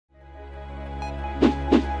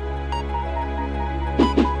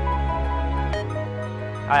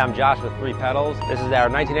Hi, I'm Josh with 3 Pedals. This is our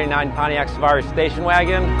 1989 Pontiac Safari station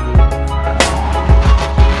wagon.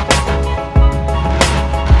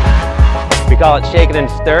 We call it shaken and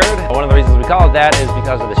stirred. One of the reasons we call it that is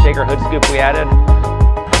because of the shaker hood scoop we added.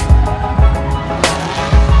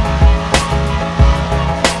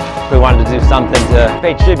 We wanted to do something to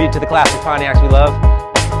pay tribute to the classic Pontiacs we love.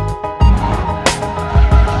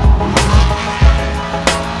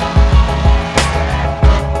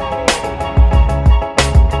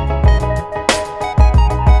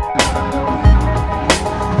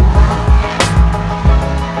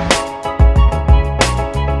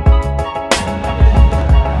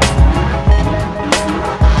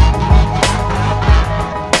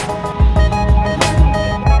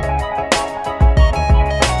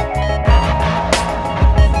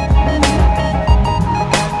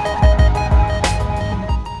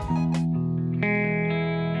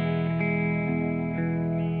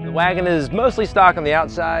 The wagon is mostly stock on the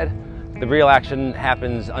outside. The real action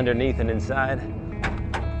happens underneath and inside.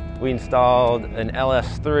 We installed an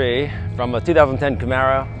LS3 from a 2010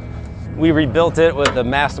 Camaro. We rebuilt it with a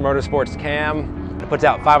Master Motorsports cam. It puts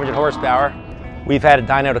out 500 horsepower. We've had it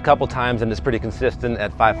dynoed a couple times and it's pretty consistent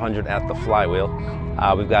at 500 at the flywheel.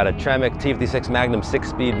 We've got a Tremec T56 Magnum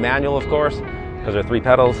 6-speed manual, of course, because they're 3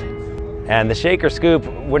 pedals. And the shaker scoop,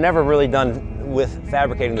 we're never really done with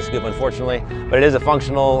fabricating the scoop, unfortunately, but it is a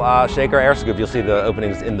functional shaker air scoop. You'll see the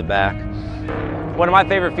openings in the back. One of my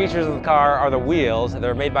favorite features of the car are the wheels.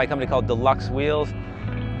 They're made by a company called Deluxe Wheels.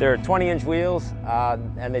 They're 20-inch wheels,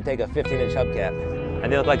 and they take a 15-inch hubcap. And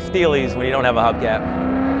they look like Steelies when you don't have a hubcap.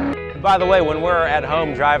 And by the way, when we're at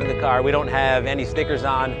home driving the car, we don't have any stickers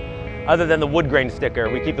on other than the wood grain sticker.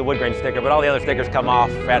 We keep the wood grain sticker, but all the other stickers come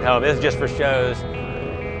off at home. This is just for shows.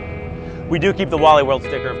 We do keep the Wally World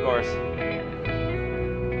sticker, of course.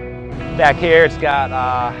 Back here, it's got,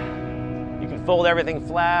 you can fold everything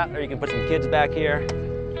flat, or you can put some kids back here.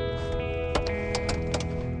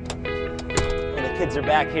 And the kids are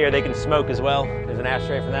back here, they can smoke as well. There's an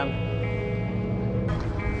ashtray for them.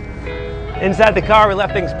 Inside the car, we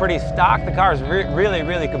left things pretty stock. The car is really,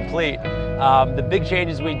 really complete. The big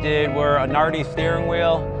changes we did were a Nardi steering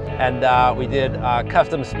wheel, and we did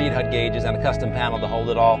custom Speedhut gauges and a custom panel to hold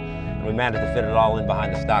it all. And we managed to fit it all in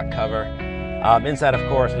behind the stock cover. Inside, of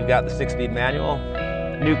course, we've got the 6-speed manual,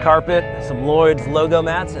 new carpet, some Lloyd's logo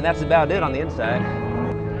mats, and that's about it on the inside.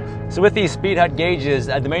 So with these Speedhut gauges,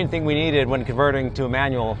 the main thing we needed when converting to a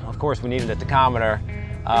manual, of course, we needed a tachometer.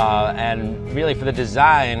 And really for the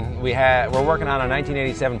design, we're working on a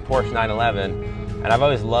 1987 Porsche 911, and I've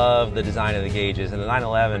always loved the design of the gauges. And the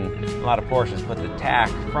 911, a lot of Porsches put the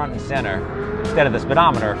tach front and center instead of the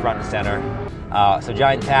speedometer front and center. So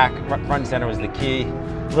giant tach front and center was the key.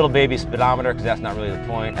 Little baby speedometer, because that's not really the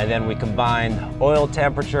point. And then we combined oil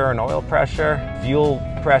temperature and oil pressure, fuel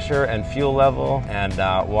pressure and fuel level, and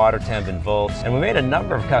water temp and volts. And we made a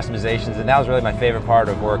number of customizations, and that was really my favorite part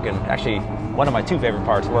of working, actually one of my 2 favorite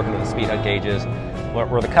parts working with the Speedhut gauges,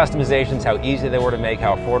 were the customizations, how easy they were to make,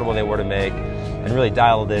 how affordable they were to make, and really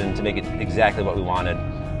dialed in to make it exactly what we wanted.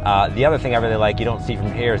 The other thing I really like, you don't see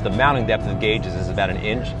from here, is the mounting depth of the gauges is about 1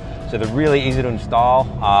 inch. So they're really easy to install.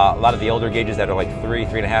 A lot of the older gauges that are like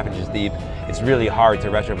 3.5 inches deep, it's really hard to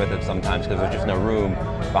retrofit them sometimes because there's just no room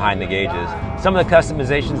behind the gauges. Some of the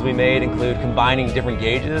customizations we made include combining different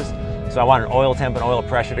gauges. So I wanted oil temp and oil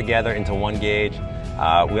pressure together into 1 gauge.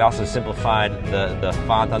 We also simplified the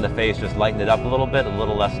font on the face, just lightened it up a little bit, a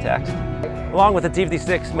little less text. Along with the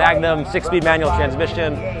T56 Magnum 6-speed manual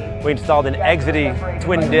transmission, we installed an Exity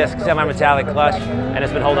twin-disc semi-metallic clutch, and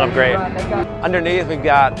it's been holding up great. Underneath, we've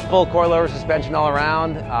got full coilover suspension all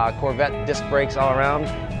around, Corvette disc brakes all around.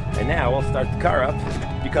 And now we'll start the car up,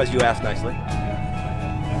 because you asked nicely.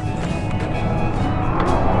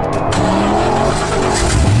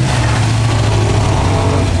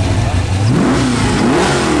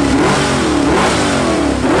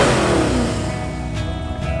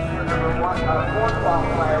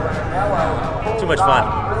 Too much fun.